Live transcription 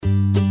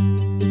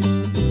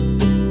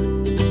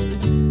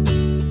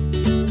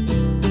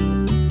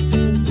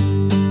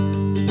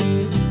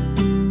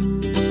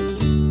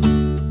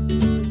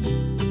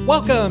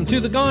Welcome to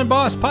the Gone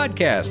Boss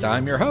Podcast.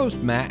 I'm your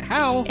host, Matt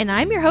Howell. And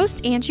I'm your host,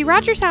 Angie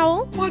Rogers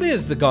Howell. What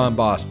is the Gone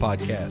Boss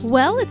Podcast?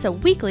 Well, it's a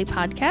weekly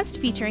podcast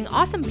featuring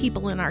awesome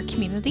people in our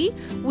community.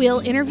 We'll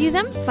interview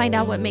them, find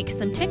out what makes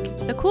them tick,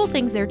 the cool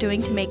things they're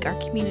doing to make our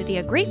community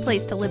a great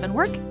place to live and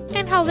work,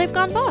 and how they've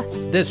gone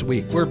boss. This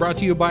week, we're brought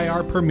to you by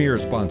our premier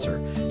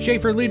sponsor,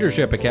 Schaefer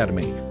Leadership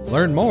Academy.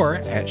 Learn more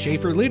at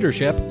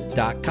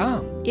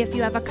schaeferleadership.com. If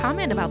you have a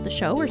comment about the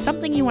show or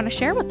something you want to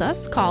share with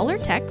us, call or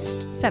text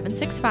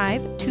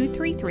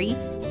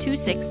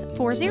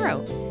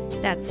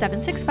 765-233-2640. That's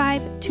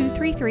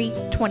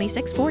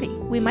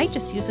 765-233-2640. We might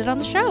just use it on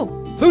the show.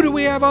 Who do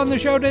we have on the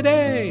show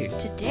today?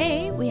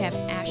 Today, we have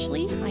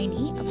Ashley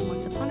Heine of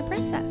Once Upon a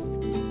Princess.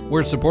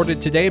 We're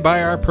supported today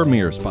by our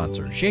premier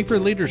sponsor, Schaefer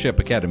Leadership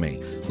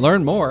Academy.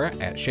 Learn more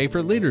at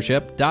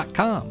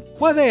schaeferleadership.com.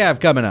 What do they have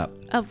coming up?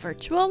 A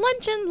virtual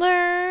lunch and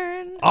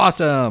learn.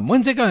 Awesome.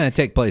 When's it going to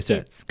take place at?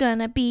 It's going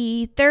to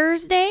be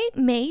Thursday,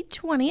 May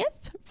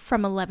 20th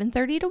from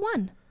 11:30 to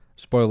 1.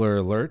 Spoiler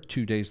alert,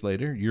 2 days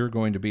later, you're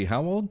going to be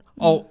how old?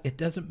 Oh, it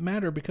doesn't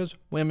matter because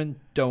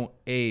women don't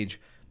age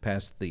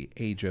past the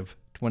age of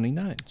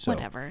 29. So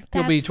whatever.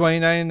 You'll be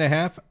 29 and a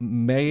half.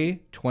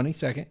 May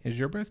 22nd is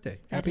your birthday.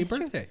 Happy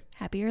birthday. True.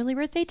 Happy early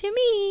birthday to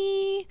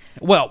me.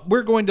 Well,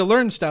 we're going to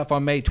learn stuff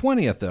on May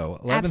 20th, though,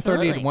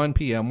 11:30 to 1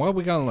 p.m. What are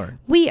we going to learn?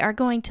 We are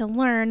going to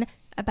learn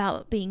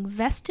about being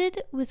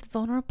vested with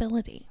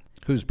vulnerability.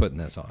 Who's putting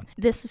this on?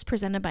 This is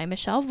presented by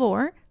Michelle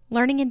Vore,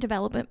 Learning and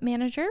Development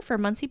Manager for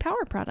Muncie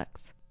Power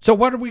Products. So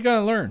what are we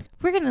going to learn?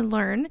 We're going to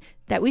learn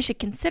that we should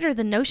consider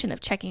the notion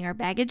of checking our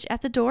baggage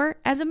at the door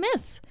as a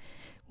myth.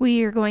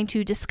 We are going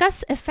to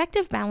discuss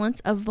effective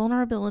balance of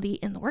vulnerability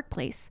in the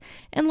workplace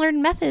and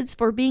learn methods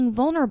for being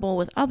vulnerable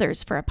with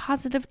others for a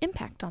positive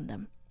impact on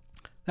them.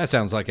 That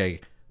sounds like a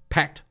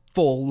packed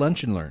full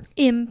lunch and learn.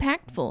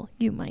 Impactful,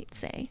 you might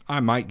say. I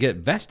might get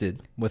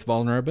vested with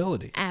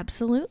vulnerability.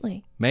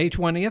 Absolutely. May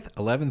 20th,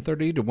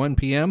 11:30 to 1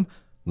 p.m.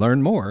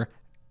 Learn more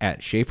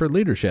at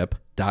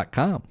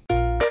schaeferleadership.com.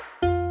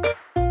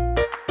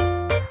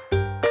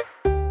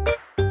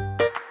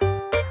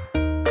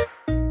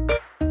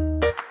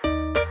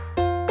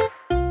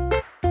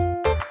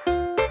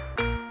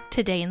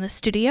 Today in the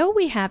studio,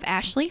 we have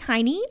Ashley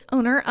Heine,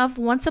 owner of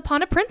Once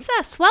Upon a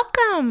Princess.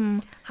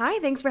 Welcome. Hi,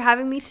 thanks for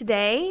having me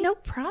today. No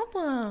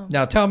problem.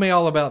 Now tell me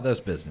all about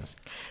this business.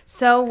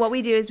 So what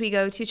we do is we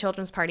go to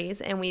children's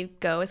parties and we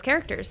go as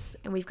characters.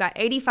 And we've got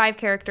 85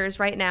 characters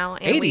right now.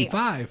 And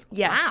 85?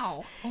 Yes.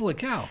 Wow. Holy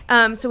cow.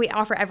 So we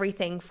offer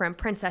everything from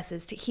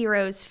princesses to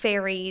heroes,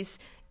 fairies.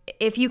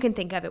 If you can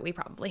think of it, we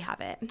probably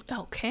have it.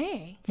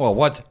 Okay. Well,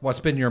 what's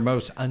been your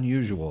most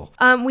unusual?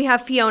 We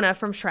have Fiona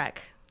from Shrek.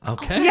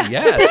 Okay, Yeah.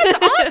 yes.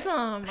 That's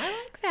awesome. I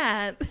like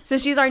that. So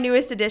she's our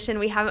newest addition.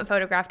 We haven't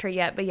photographed her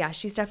yet, but yeah,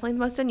 she's definitely the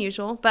most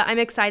unusual. But I'm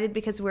excited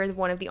because we're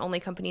one of the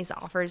only companies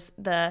that offers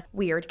the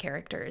weird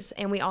characters.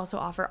 And we also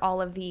offer all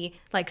of the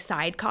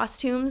side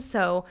costumes.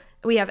 So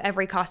we have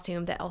every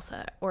costume that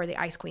Elsa or the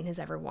Ice Queen has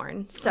ever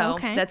worn. So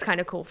That's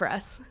kind of cool for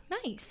us.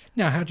 Nice.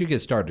 Now, how'd you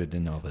get started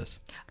in all this?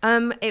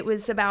 It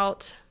was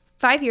about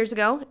 5 years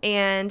ago,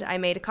 and I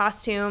made a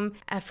costume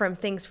from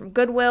things from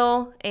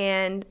Goodwill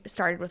and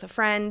started with a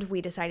friend.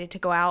 We decided to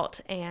go out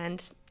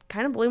and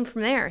kind of bloomed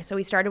from there. So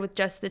we started with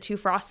just the two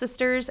Frost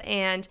sisters,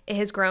 and it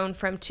has grown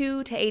from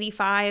 2 to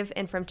 85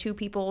 and from 2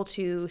 people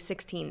to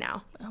 16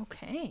 now.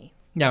 Okay.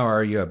 Now,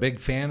 are you a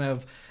big fan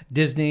of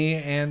Disney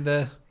and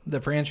the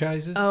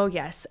franchises? Oh,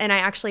 yes. And I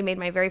actually made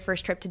my very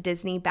first trip to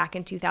Disney back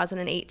in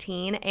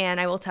 2018.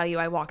 And I will tell you,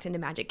 I walked into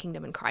Magic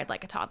Kingdom and cried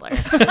like a toddler.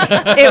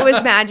 It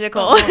was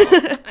magical.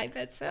 Oh, I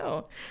bet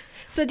so.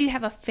 So do you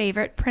have a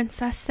favorite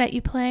princess that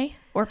you play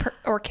or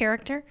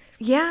character?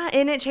 Yeah,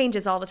 and it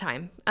changes all the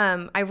time.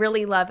 I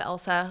really love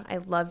Elsa. I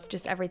love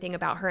just everything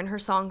about her, and her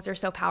songs are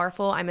so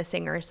powerful. I'm a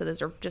singer, so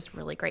those are just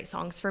really great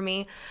songs for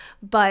me.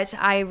 But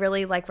I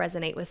really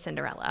resonate with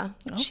Cinderella.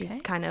 Okay. She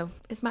kind of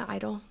is my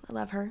idol. I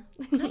love her.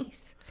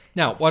 Nice.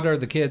 Now, what are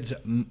the kids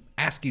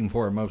asking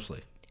for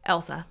mostly?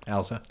 Elsa.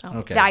 Elsa?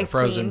 Okay. The Ice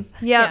Frozen.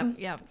 Queen. Yep.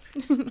 Yep.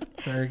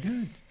 Very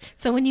good.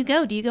 So when you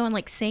go, do you go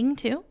and sing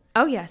too?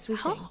 Oh, yes, we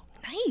sing. Oh,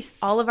 nice.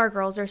 All of our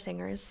girls are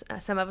singers.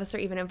 Some of us are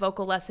even in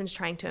vocal lessons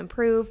trying to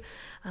improve.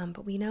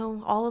 But we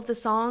know all of the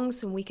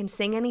songs and we can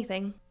sing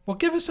anything. Well,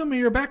 give us some of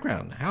your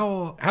background.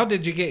 How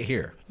did you get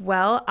here?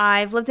 Well,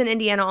 I've lived in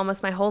Indiana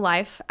almost my whole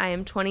life. I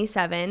am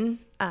 27.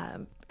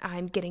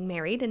 I'm getting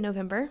married in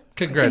November.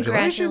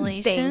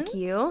 Congratulations. Thank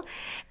you.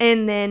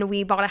 And then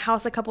we bought a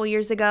house a couple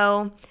years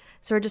ago.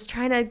 So we're just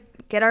trying to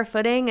get our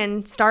footing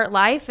and start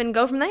life and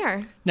go from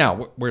there.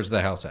 Now, where's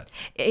the house at?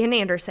 In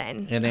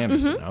Anderson. In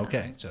Anderson. Mm-hmm.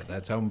 Okay, so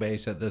that's home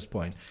base at this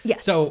point.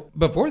 Yes. So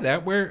before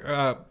that, where'd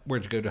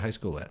you go to high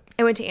school at?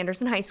 I went to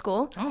Anderson High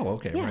School. Oh,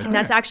 okay. Yeah, Right and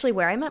that's actually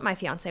where I met my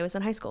fiance, was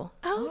in high school.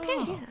 Oh,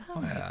 okay.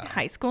 Wow.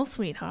 High school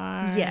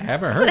sweetheart. Yes.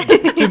 Haven't heard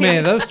too many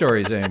of those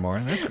stories anymore.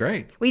 That's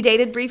great. We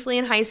dated briefly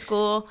in high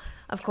school.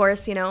 Of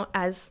course,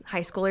 as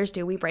high schoolers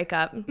do, we break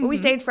up. But we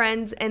stayed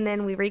friends, and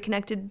then we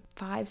reconnected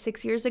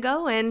 5-6 years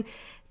ago, and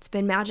it's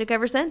been magic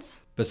ever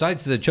since.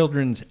 Besides the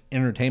children's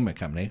entertainment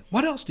company,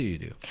 what else do you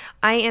do?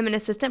 I am an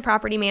assistant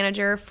property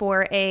manager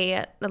for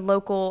a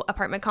local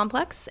apartment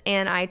complex,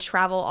 and I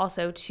travel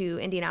also to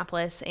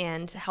Indianapolis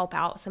and help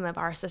out some of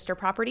our sister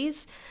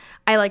properties.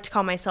 I like to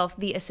call myself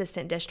the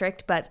assistant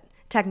district, but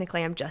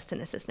technically I'm just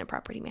an assistant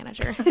property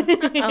manager.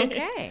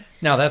 Okay.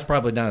 Now, that's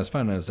probably not as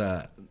fun as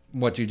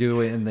what you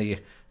do in the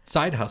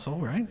side hustle,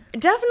 right?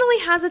 Definitely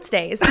has its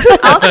days.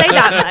 I'll say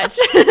that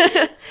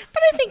much.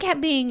 But I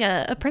think being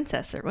a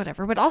princess or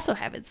whatever would also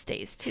have its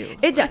days too.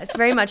 It does,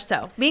 very much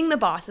so. Being the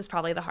boss is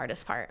probably the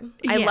hardest part.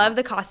 I Yeah. love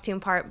the costume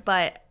part,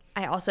 but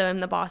I also am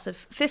the boss of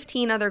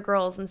 15 other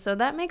girls, and so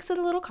that makes it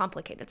a little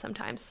complicated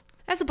sometimes.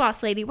 As a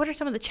boss lady, what are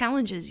some of the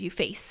challenges you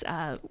face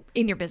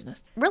in your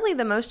business? Really,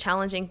 the most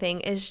challenging thing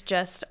is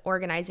just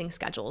organizing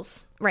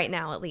schedules. Right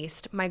now, at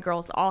least. My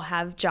girls all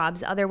have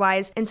jobs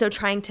otherwise, and so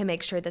trying to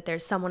make sure that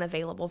there's someone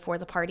available for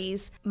the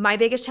parties. My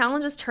biggest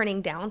challenge is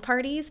turning down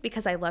parties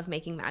because I love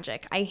making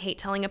magic. I hate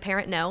telling a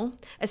parent no,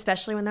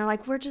 especially when they're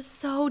like, we're just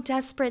so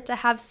desperate to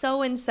have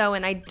so-and-so,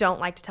 and I don't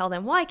like to tell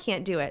them, well, I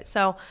can't do it.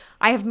 So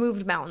I have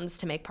moved mountains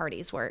to make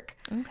parties work.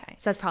 Okay.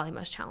 So that's probably the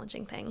most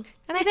challenging thing.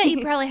 And I bet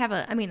you probably have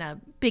a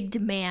big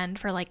demand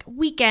for like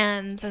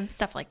weekends and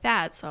stuff like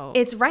that. So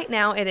It's right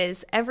now, it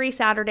is every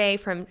Saturday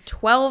from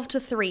 12 to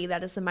 3.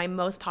 That is my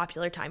most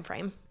popular time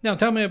frame. Now,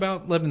 tell me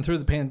about living through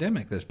the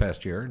pandemic this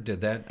past year.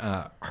 Did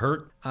that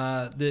hurt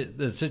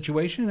the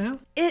situation now?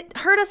 It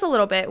hurt us a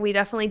little bit. We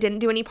definitely didn't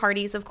do any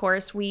parties, of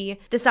course. We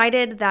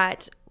decided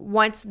that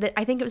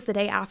I think it was the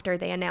day after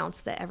they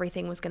announced that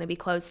everything was going to be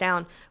closed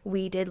down,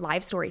 we did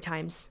live story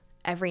times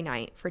every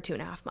night for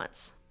 2.5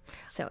 months.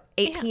 So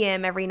 8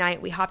 p.m. every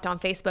night, we hopped on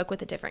Facebook with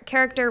a different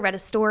character, read a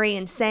story,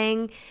 and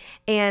sang.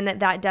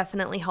 And that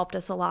definitely helped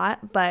us a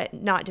lot. But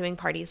not doing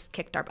parties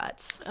kicked our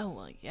butts. Oh,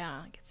 well,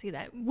 yeah, I can see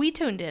that. We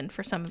tuned in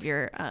for some of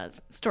your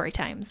story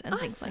times and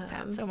things like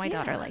that. Awesome. So my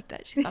daughter Yeah. liked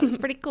that. She thought it was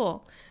pretty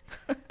cool.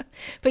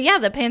 But yeah,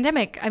 the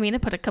pandemic,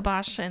 it put a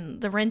kibosh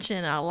and the wrench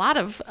in a lot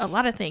of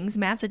things.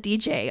 Matt's a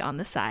DJ on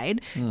the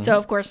side. So,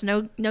 of course,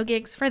 no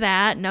gigs for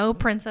that. No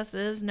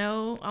princesses,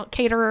 no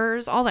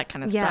caterers, all that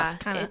kind of stuff.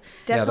 Kind of.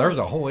 Yeah, there was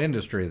a whole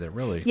industry that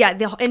really... Yeah,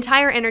 the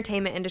entire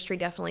entertainment industry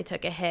definitely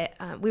took a hit.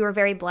 We were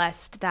very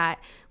blessed that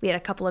we had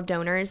a couple of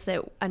donors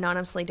that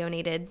anonymously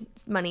donated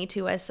money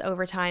to us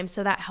over time.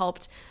 So that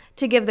helped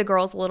to give the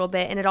girls a little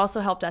bit. And it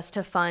also helped us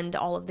to fund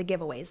all of the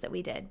giveaways that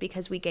we did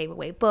because we gave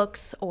away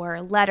books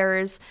or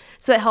letters.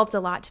 So it helped a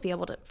lot to be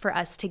able for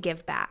us to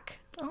give back.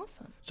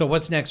 Awesome. So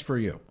what's next for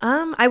you?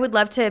 I would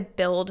love to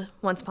build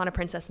Once Upon a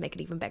Princess, make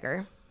it even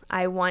bigger.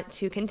 I want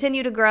to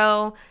continue to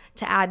grow,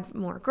 to add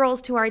more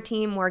girls to our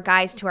team, more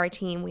guys to our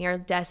team. We are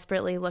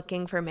desperately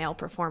looking for male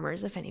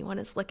performers if anyone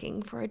is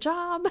looking for a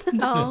job.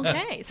 Oh,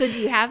 okay. So do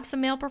you have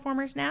some male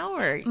performers now,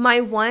 or? My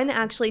one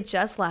actually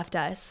just left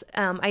us.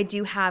 I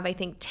do have, I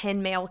think,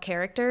 10 male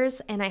characters,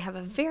 and I have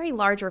a very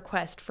large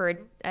request for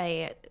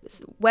a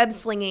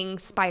web-slinging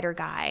spider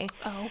guy.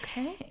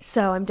 Okay.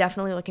 So I'm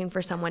definitely looking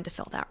for someone to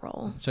fill that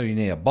role. So you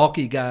need a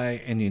bulky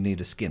guy and you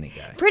need a skinny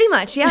guy. Pretty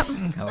much, yep.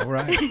 All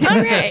right.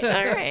 All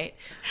right.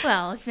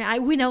 Well,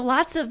 we know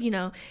lots of,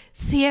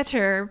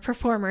 theater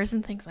performers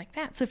and things like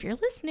that. So if you're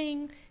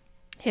listening,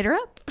 hit her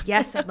up.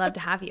 Yes, I'd love to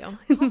have you.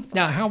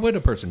 Now, how would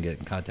a person get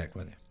in contact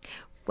with you?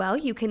 Well,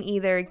 you can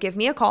either give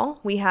me a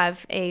call. We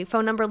have a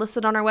phone number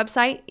listed on our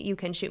website. You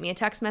can shoot me a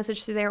text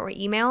message through there or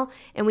email.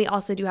 And we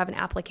also do have an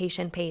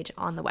application page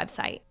on the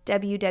website,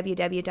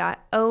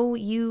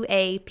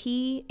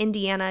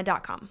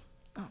 www.ouapindiana.com.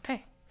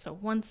 Okay. So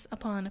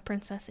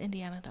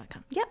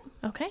onceuponaprincessindiana.com. Yep.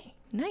 Okay.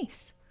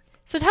 Nice.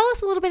 So tell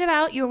us a little bit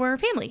about your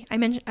family.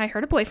 I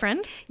heard a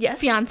boyfriend. Yes.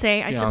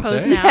 Fiance, I Fiancé.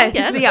 suppose now.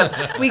 Yes.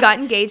 Yeah. We got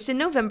engaged in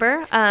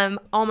November.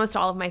 Almost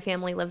all of my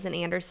family lives in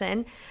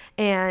Anderson,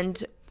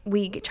 and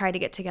we try to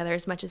get together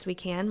as much as we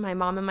can. My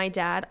mom and my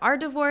dad are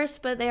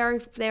divorced, but they are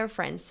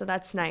friends, so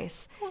that's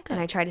nice. Okay. And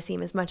I try to see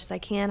them as much as I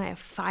can. I have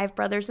 5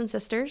 brothers and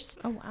sisters.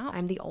 Oh, wow.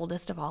 I'm the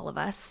oldest of all of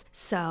us,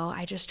 so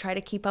I just try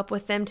to keep up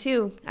with them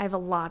too. I have a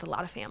lot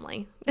of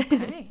family.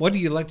 Okay. What do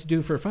you like to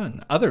do for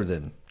fun other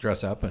than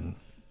dress up and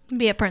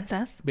Be a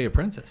princess. be a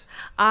princess?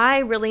 I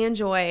really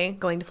enjoy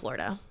going to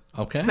Florida.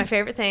 Okay. It's my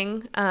favorite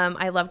thing.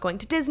 I love going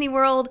to Disney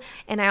World,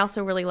 and I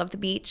also really love the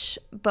beach.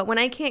 But when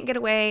I can't get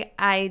away,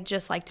 I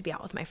just like to be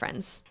out with my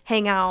friends.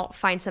 Hang out,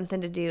 find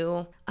something to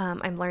do.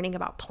 I'm learning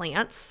about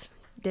plants.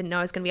 Didn't know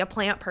I was going to be a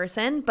plant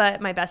person,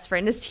 but my best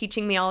friend is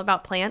teaching me all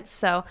about plants.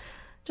 So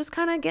just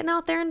kind of getting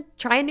out there and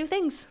trying new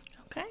things.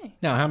 Okay.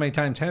 Now, how many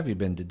times have you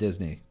been to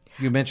Disney?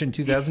 You mentioned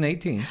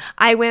 2018.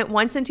 I went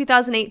once in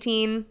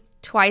 2018,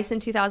 twice in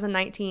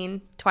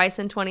 2019, twice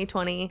in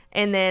 2020,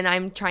 and then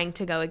I'm trying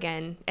to go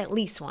again at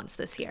least once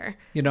this year.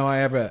 You know, I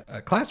have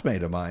a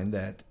classmate of mine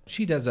that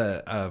she does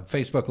a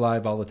Facebook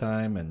Live all the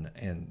time.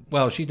 And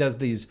she does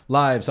these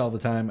lives all the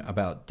time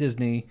about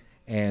Disney.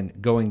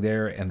 and going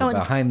there and the and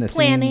behind the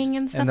planning scenes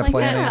and stuff and the like that?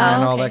 planning Oh,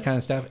 and all okay. that kind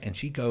of stuff. And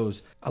she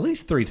goes at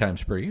least 3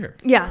 times per year.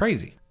 Yeah. It's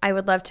crazy. I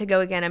would love to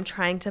go again. I'm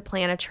trying to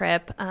plan a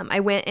trip.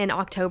 I went in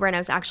October and I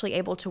was actually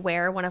able to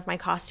wear one of my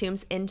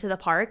costumes into the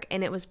park,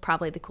 and it was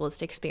probably the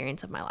coolest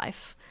experience of my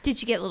life.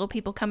 Did you get little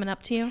people coming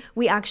up to you?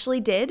 We actually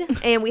did,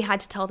 and we had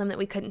to tell them that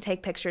we couldn't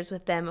take pictures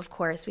with them. Of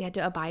course, we had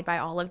to abide by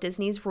all of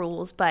Disney's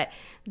rules, but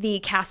the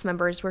cast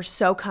members were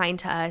so kind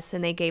to us,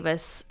 and they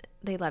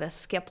let us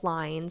skip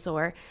lines,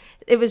 or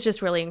it was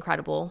just really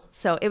incredible.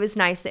 So it was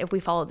nice that if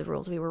we followed the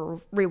rules, we were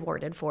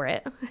rewarded for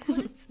it.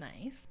 That's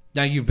nice.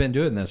 Now, you've been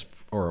doing this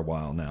for a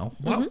while now.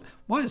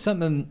 What is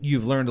something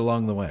you've learned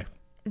along the way?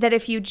 That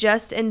if you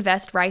just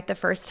invest right the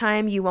first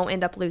time, you won't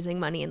end up losing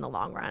money in the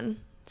long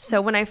run.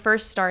 So when I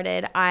first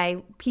started,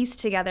 I pieced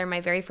together my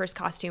very first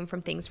costume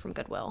from things from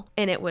Goodwill,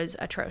 and it was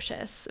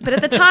atrocious. But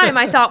at the time,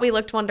 I thought we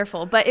looked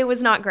wonderful, but it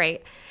was not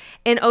great.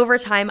 And over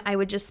time, I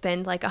would just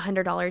spend like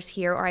 $100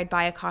 here, or I'd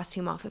buy a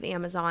costume off of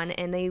Amazon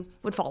and they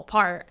would fall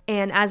apart.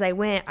 And as I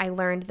went, I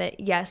learned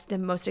that yes, the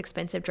most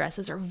expensive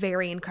dresses are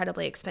very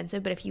incredibly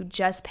expensive, but if you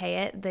just pay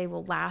it, they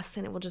will last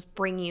and it will just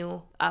bring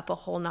you up a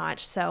whole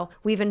notch. So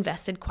we've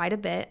invested quite a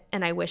bit,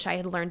 and I wish I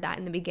had learned that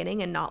in the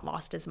beginning and not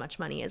lost as much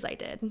money as I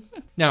did.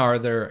 Now, are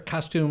there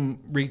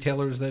costume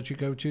retailers that you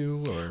go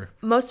to, or?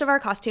 Most of our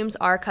costumes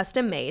are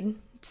custom made.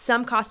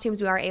 Some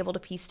costumes we are able to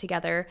piece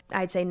together.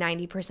 I'd say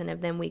 90% of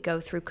them we go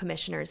through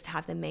commissioners to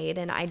have them made.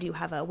 And I do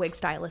have a wig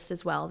stylist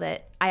as well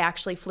that I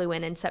actually flew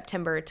in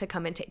September to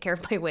come and take care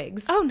of my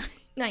wigs. Oh,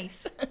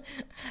 nice.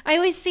 I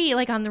always see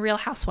like on the Real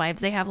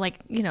Housewives, they have like,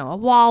 you know, a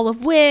wall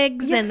of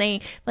wigs and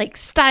they like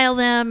style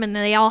them and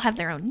they all have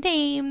their own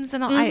names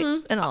and all,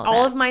 and all of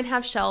All that. of mine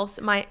have shelves.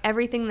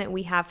 Everything that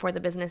we have for the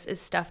business is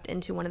stuffed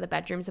into one of the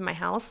bedrooms in my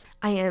house.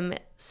 I am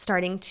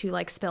starting to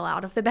like spill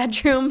out of the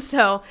bedroom.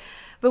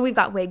 But we've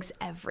got wigs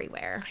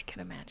everywhere. I can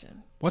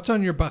imagine. What's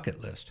on your bucket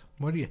list?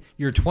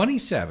 You're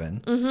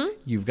 27.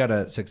 You've got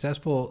a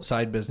successful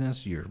side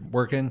business. You're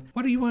working.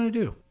 What do you want to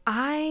do?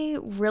 I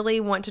really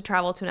want to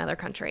travel to another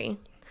country.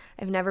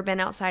 I've never been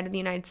outside of the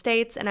United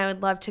States, and I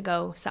would love to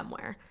go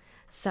somewhere.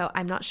 So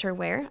I'm not sure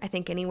where. I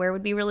think anywhere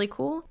would be really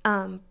cool.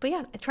 But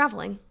yeah,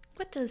 traveling.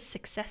 What does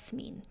success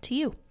mean to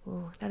you?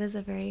 Ooh, that is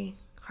a very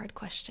hard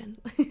question.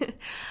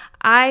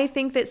 I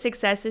think that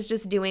success is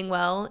just doing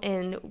well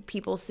and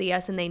people see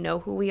us and they know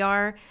who we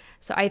are.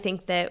 So I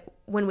think that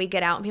when we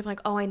get out and people are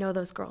like, oh, I know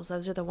those girls.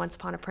 Those are the Once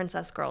Upon a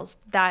Princess girls.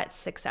 That's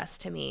success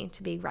to me,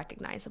 to be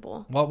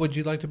recognizable. What would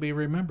you like to be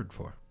remembered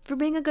for? For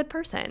being a good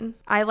person.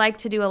 I like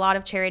to do a lot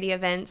of charity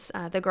events.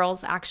 The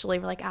girls actually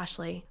were like,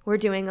 Ashley, we're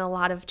doing a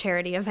lot of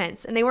charity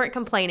events. And they weren't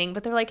complaining,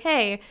 but they're like,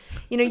 hey,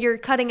 you know, you're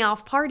cutting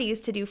off parties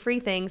to do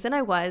free things. And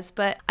I was,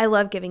 but I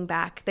love giving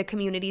back. The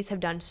communities have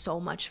done so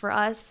much for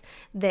us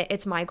that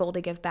it's my goal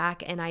to give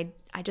back. And I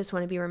just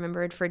want to be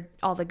remembered for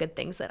all the good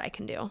things that I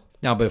can do.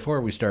 Now, before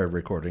we started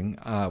recording,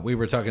 we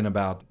were talking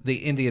about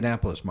the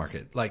Indianapolis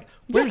market. Like,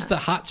 where's the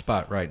hot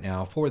spot right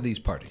now for these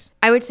parties?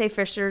 I would say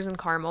Fishers and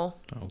Carmel.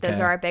 Okay. Those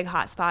are our big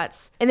hot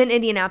spots. And then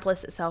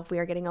Indianapolis itself, we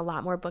are getting a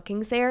lot more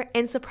bookings there.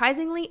 And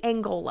surprisingly,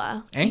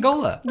 Angola.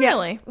 Angola.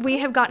 Really? We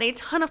have gotten a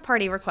ton of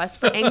party requests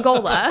for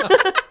Angola.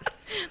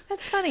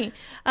 That's funny.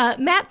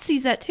 Matt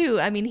sees that too.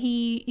 I mean,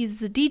 he's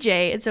the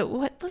DJ. And so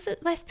what was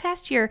it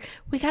past year?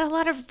 We got a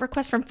lot of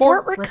requests from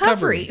Fort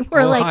Recovery.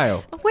 We're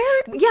Ohio. like,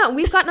 where? Yeah,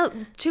 we've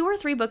gotten 2 or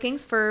 3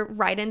 bookings for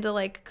right into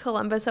like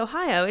Columbus,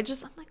 Ohio.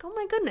 I'm like, oh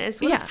my goodness,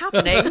 what is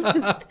happening?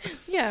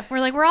 Yeah, we're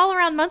like, we're all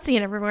around Muncie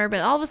and everywhere, but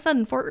all of a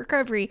sudden Fort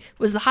Recovery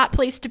was the hot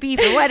place to be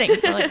for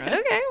weddings. We're like,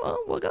 okay, well,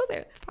 we'll go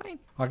there. It's fine.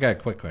 I got a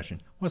quick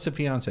question. What's the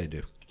fiance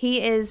do?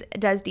 He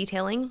does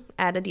detailing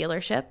at a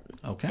dealership.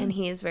 Okay. And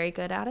he is very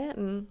good at it.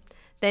 And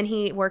then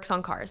he works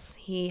on cars.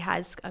 He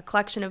has a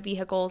collection of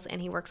vehicles and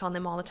he works on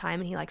them all the time,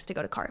 and he likes to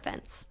go to car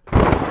events.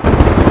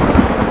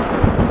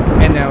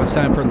 And now it's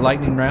time for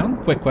lightning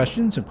round. Quick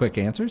questions and quick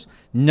answers.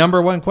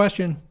 Number 1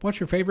 question. What's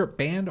your favorite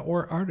band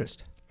or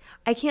artist?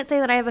 I can't say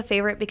that I have a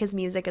favorite because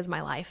music is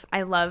my life.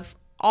 I love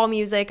all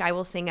music. I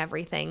will sing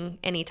everything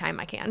anytime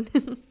I can.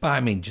 But I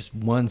mean, just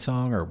one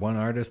song or one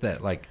artist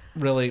that like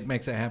really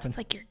makes it happen. It's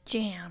like your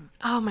jam.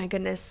 Oh my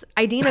goodness.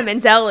 Idina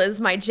Menzel is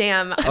my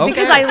jam Okay.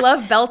 because I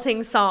love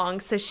belting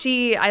songs. So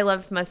I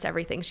love most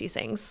everything she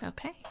sings.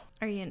 Okay.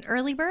 Are you an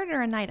early bird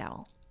or a night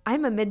owl?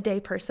 I'm a midday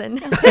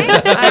person. Okay.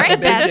 All right.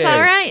 That's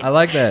all right. I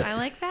like that. I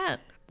like that.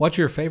 What's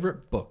your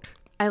favorite book?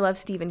 I love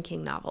Stephen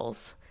King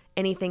novels.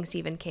 Anything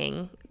Stephen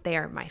King, they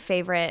are my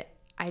favorite.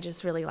 I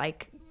just really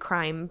like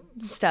crime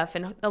stuff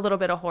and a little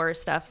bit of horror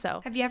stuff.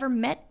 So Have you ever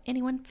met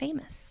anyone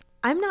famous?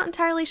 I'm not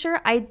entirely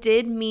sure. I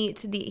did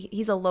meet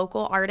he's a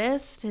local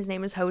artist. His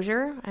name is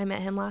Hosier. I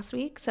met him last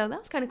week. So that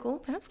was kind of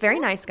cool. That's Very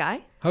cool. nice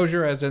guy.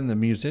 Hosier as in the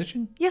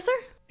musician? Yes, sir.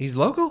 He's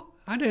local?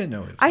 I didn't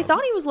know he was I local.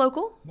 thought he was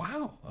local.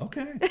 Wow.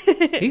 Okay.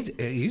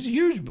 he's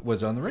huge.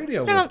 Was on the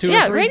radio. on- With 2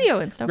 yeah, or 3 radio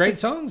and stuff. Great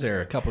songs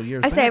there a couple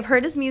years I back. say I've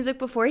heard his music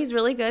before. He's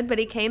really good, but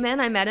he came in.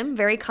 I met him.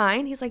 Very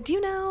kind. He's like, do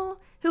you know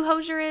who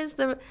Hosier is?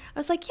 I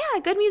was like, yeah,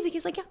 Good Music.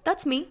 He's like, yeah,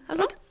 that's me. I was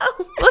like, oh,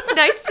 well, it's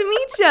nice to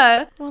meet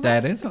you. Well,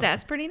 That's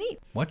that's pretty neat.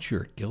 What's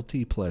your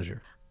guilty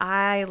pleasure?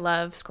 I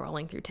love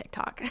scrolling through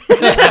TikTok.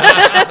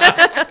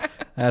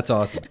 That's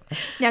awesome.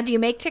 Now, do you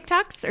make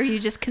TikToks or you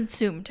just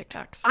consume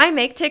TikToks? I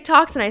make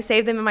TikToks and I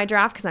save them in my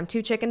draft because I'm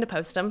too chicken to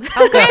post them.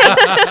 Okay.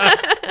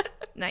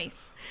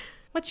 Nice.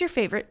 What's your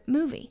favorite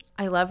movie?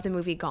 I love the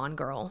movie Gone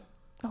Girl.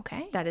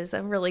 Okay. That is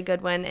a really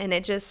good one. And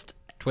it just,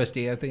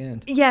 Twisty at the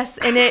end. yes,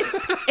 and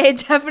it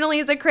definitely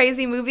is a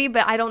crazy movie,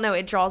 but I don't know.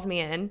 It draws me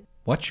in.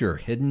 What's your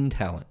hidden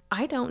talent?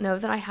 I don't know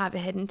that I have a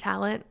hidden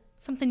talent.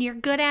 Something you're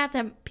good at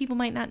that people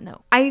might not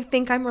know. I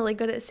think I'm really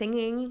good at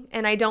singing,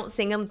 and I don't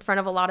sing in front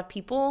of a lot of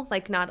people,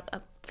 like not a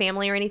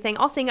family or anything.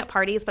 I'll sing at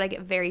parties, but I get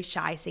very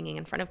shy singing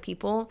in front of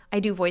people. I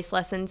do voice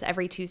lessons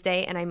every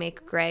Tuesday, and I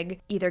make Greg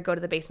either go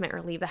to the basement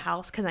or leave the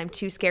house because I'm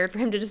too scared for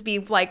him to just be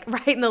like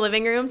right in the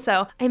living room.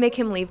 So I make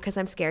him leave because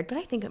I'm scared, but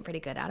I think I'm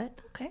pretty good at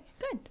it. Okay,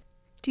 good.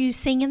 Do you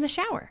sing in the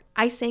shower?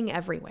 I sing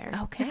everywhere.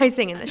 Okay. I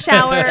sing in the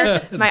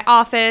shower, my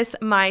office,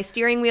 my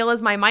steering wheel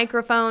is my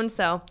microphone,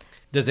 so...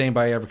 Does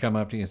anybody ever come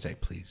up to you and say,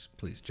 please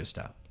just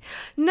stop?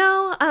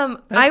 No,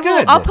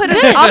 good. I'll put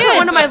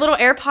one of my little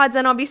AirPods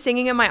in. I'll be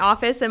singing in my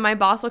office, and my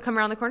boss will come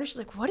around the corner. She's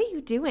like, "What are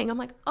you doing?" I'm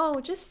like, "Oh,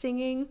 just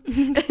singing."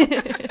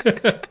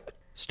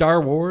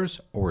 Star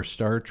Wars or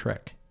Star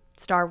Trek?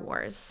 Star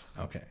Wars.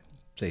 Okay.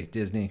 Say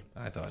Disney,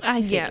 I thought.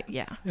 I think,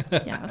 Yeah.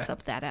 yeah, it's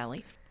up that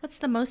alley. What's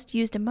the most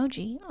used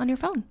emoji on your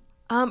phone?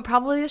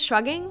 Probably the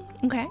shrugging.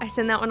 Okay. I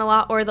send that one a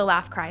lot, or the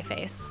laugh cry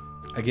face.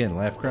 Again,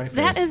 laugh, cry, face.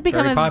 That has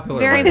become Very a popular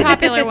very one.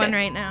 popular one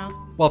right now.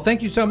 Well,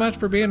 thank you so much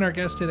for being our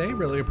guest today.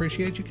 Really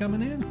appreciate you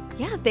coming in.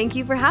 Yeah, thank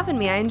you for having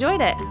me. I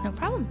enjoyed it. No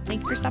problem.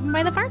 Thanks for stopping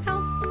by the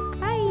farmhouse.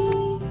 Bye.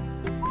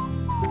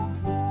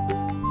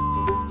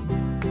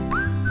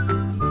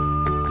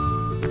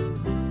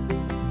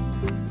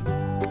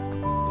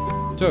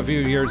 So a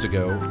few years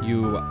ago,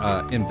 you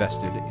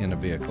invested in a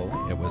vehicle.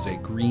 It was a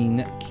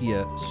green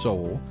Kia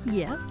Soul,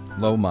 Yes.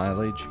 low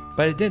mileage,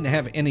 but it didn't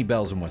have any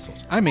bells and whistles.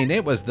 I mean,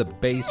 it was the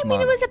base I mean,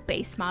 model. it was a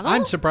base model.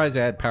 I'm surprised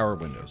it had power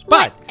windows.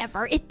 But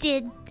Whatever.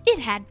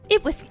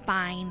 It was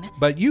fine.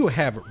 you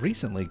have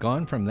recently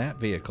gone from that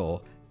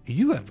vehicle.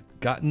 You have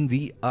gotten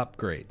the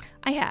upgrade.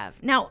 I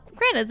have. Now,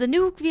 granted, the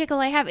new vehicle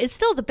I have is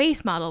still the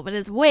base model, but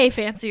it's way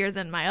fancier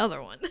than my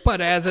other one.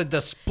 But as a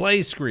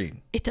display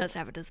screen, It does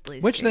have a display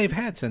which screen. they've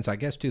had since, I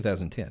guess,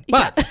 2010.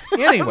 But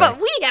anyway, But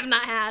we have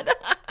not had.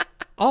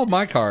 all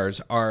my cars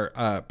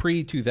are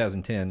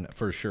pre-2010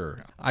 for sure.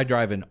 I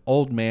drive an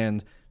old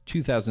man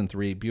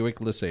 2003 Buick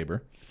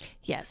LeSabre.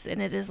 Yes,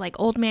 and it is like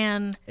old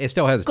man. It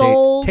still has a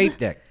Gold. tape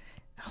deck.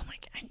 Oh my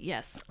God.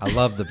 Yes. I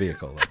love the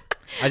vehicle.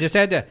 I just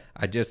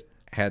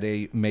had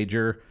a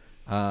major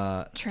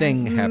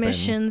thing happen.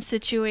 Transmission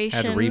situation.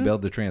 Had to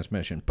rebuild the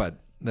transmission, but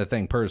the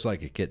thing purrs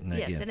like a kitten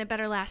Yes, again. and it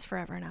better last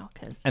forever now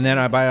because And then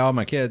I buy all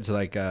my kids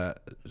like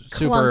super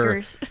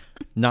clunkers.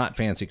 not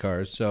fancy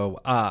cars. So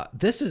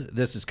this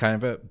is kind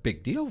of a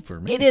big deal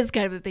for me. It is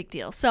kind of a big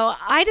deal. So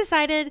I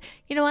decided,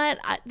 you know what,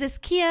 this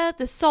Kia,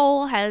 the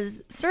Soul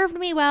has served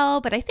me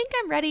well, but I think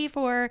I'm ready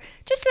for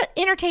just to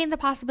entertain the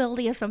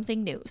possibility of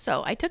something new.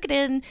 So I took it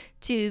in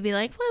to be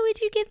like, what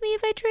would you give me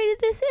if I traded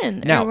this in?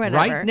 Now, or whatever.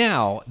 right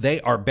now, they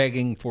are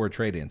begging for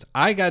trade-ins.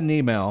 I got an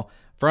email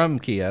from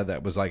Kia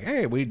that was like,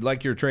 "Hey, we'd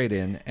like your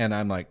trade-in," and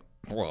I'm like,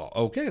 "Well,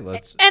 okay,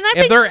 let's." And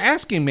if they're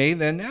asking me,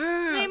 then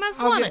They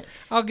must want it.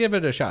 I'll give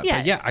it a shot. Yeah.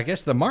 But yeah, I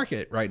guess the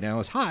market right now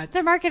is hot.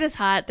 The market is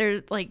hot.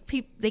 There's like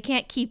they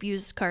can't keep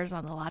used cars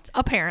on the lots.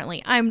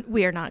 Apparently,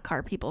 we are not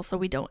car people, so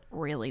we don't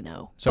really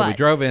know. So we But-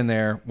 drove in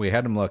there. We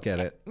had them look at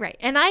it. right,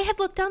 and I had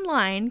looked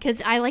online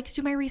because I like to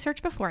do my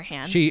research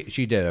beforehand. She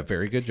did a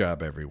very good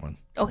job, everyone.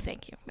 Oh,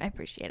 thank you. I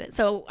appreciate it.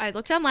 So I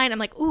looked online. I'm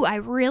like, ooh, I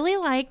really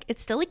like.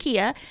 It's still a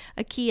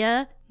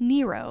Kia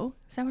Niro.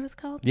 Is that what it's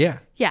called? Yeah.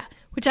 Yeah,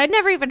 which I'd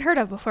never even heard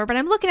of before. But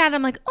I'm looking at it.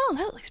 I'm like, oh,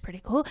 that looks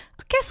pretty cool.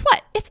 Guess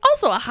what? It's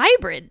also a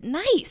hybrid.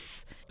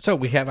 Nice. So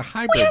we have a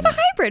hybrid. We have a now.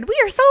 hybrid. We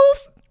are so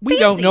We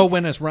don't fancy. know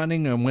when it's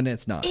running and when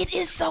it's not. It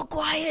is so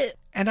quiet.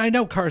 And I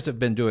know cars have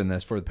been doing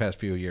this for the past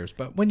few years,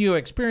 but when you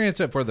experience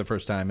it for the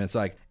first time, it's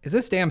like, is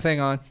this damn thing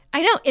on?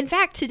 I know. In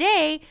fact,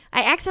 today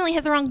I accidentally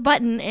hit the wrong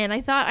button and I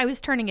thought I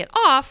was turning it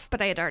off,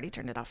 but I had already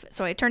turned it off.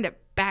 So I turned it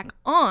back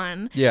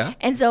on. Yeah.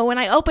 And so when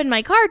I opened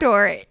my car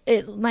door,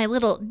 my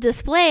little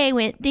display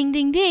went ding,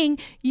 ding, ding.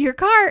 Your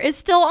car is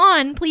still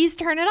on. Please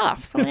turn it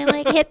off. So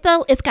I hit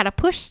it's got a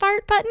push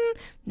start button.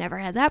 Never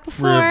had that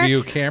before.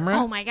 Review camera?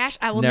 Oh my gosh.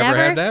 I will Never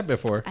never had that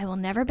before. I will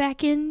never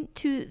back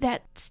into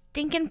that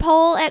stinking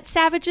pole at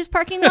Savage's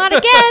parking lot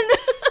again.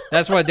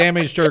 That's what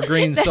damaged her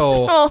green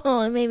soul.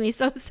 Oh, it made me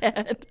so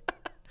sad.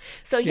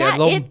 So Yeah, yeah,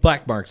 little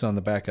black marks on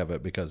the back of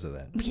it because of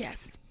that.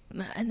 yes.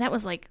 And that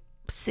was like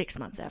 6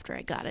 months after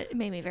I got it. It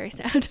made me very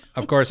sad.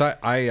 Of course,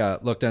 I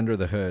looked under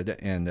the hood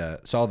and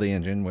saw the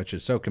engine, which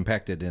is so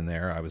compacted in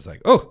there. I was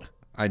like, oh,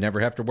 I never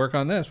have to work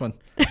on this one.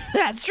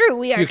 That's true.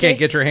 We are You can't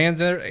get your hands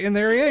in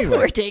there anyway.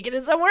 we're taking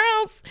it somewhere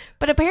else.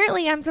 But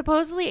apparently I'm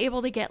supposedly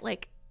able to get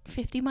like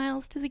 50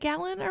 miles to the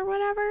gallon or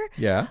whatever.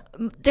 Yeah.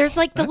 There's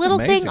like the That's little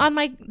amazing. thing on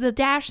the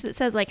dash that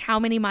says like how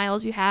many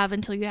miles you have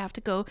until you have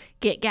to go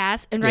get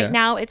gas. And right Yeah.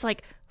 now it's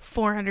like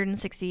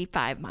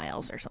 465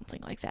 miles or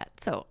something like that.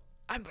 So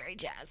I'm very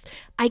jazzed.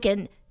 I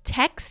can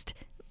text,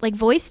 like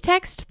voice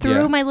text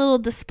through Yeah. my little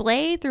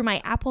display through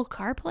my Apple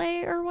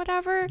CarPlay or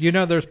whatever. You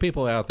know, there's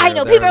people out there. I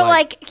know that people are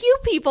like, you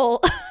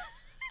people.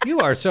 you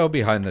are so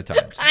behind the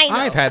times. I know.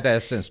 I've had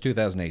that since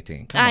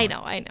 2018. Come I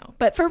on. know.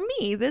 But for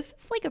me, this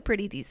is like a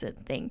pretty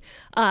decent thing.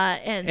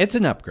 And It's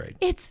an upgrade.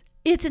 it's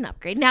an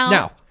upgrade.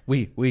 Now,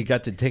 we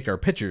got to take our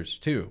pictures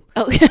too.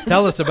 oh, yes.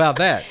 Tell us about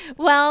that.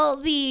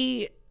 Well,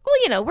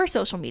 we're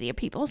social media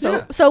people, so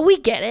Yeah. so we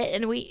get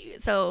it,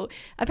 and so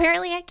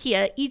apparently at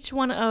Kia, each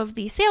one of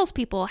the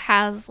salespeople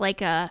has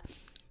like a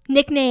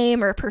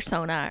nickname or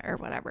persona or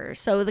whatever.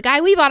 So the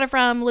guy we bought it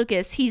from,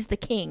 Lucas, he's the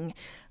king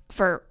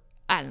for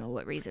I don't know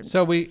what reason.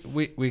 So we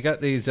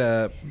got these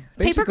Paper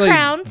basically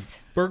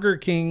crowns. Burger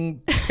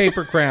King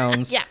paper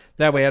crowns Yeah.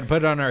 that we had to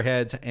put on our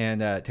heads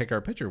and take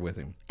our picture with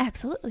him.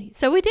 Absolutely.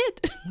 So we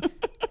did.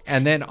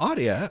 And then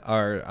Audia,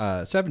 our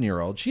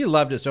 7-year-old, she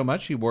loved it so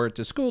much she wore it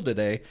to school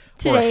today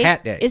for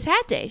Hat Day. Is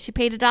Hat Day. She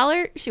paid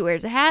 $1. She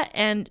wears a hat,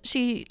 and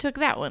she took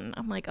that one.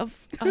 I'm like, oh,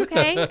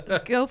 okay,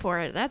 go for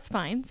it. That's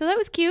fine. So that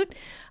was cute.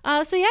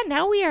 So yeah,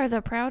 now we are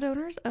the proud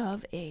owners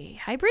of a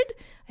hybrid.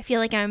 I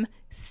feel like I'm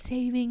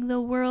saving the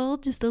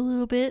world just a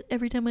little bit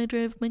every time I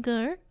drive my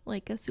car,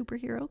 like a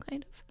superhero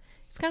kind of.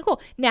 It's kind of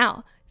cool.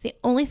 Now, the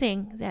only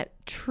thing that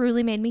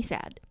truly made me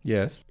sad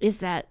Yes. is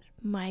that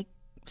my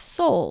the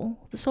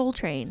soul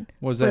train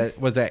Was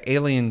that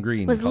alien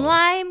green was color?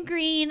 lime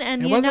green,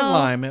 and It you wasn't know,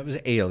 lime, it was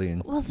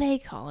alien. well, they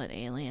call it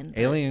alien. but-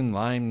 Alien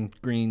lime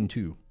green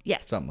too.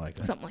 Yes. Something like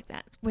that. Something like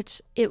that,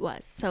 which it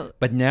was. So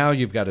But now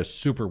you've got a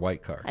super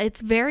white car.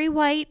 it's very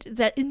white.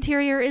 The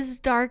interior is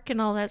dark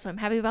and all that, so I'm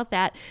happy about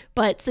that.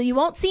 But so you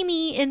won't see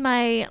me in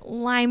my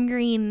lime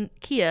green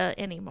Kia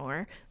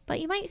anymore, but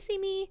you might see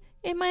me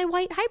in my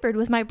white hybrid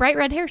with my bright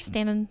red hair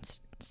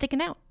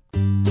sticking out.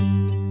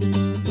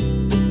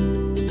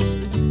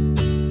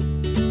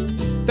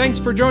 Thanks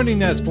for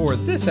joining us for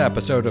this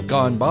episode of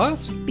Gone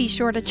Boss. Be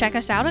sure to check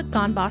us out at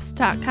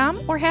goneboss.com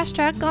or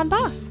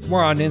 #GoneBoss.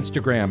 We're on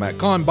Instagram at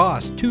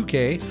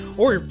GoneBoss2K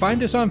or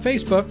find us on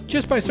Facebook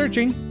just by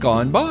searching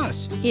Gone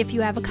Boss. If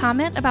you have a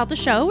comment about the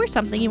show or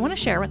something you want to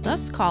share with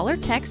us, call or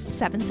text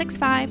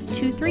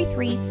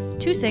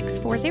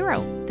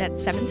 765-233-2640. That's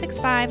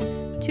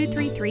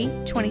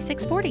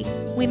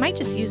 765-233-2640. We might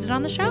just use it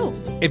on the show.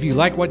 If you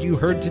like what you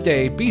heard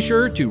today, be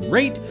sure to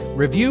rate,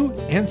 review,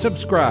 and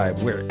subscribe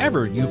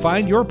wherever you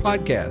find your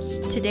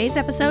podcasts. Today's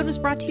episode was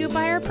brought to you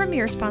by our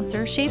premier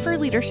sponsor, Schaefer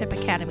Leadership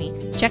Academy.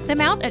 Check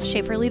them out at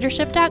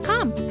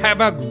schaeferleadership.com.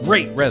 Have a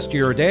great rest of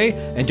your day,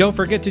 and don't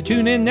forget to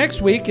tune in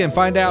next week and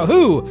find out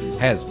who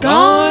has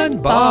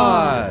gone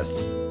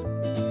boss.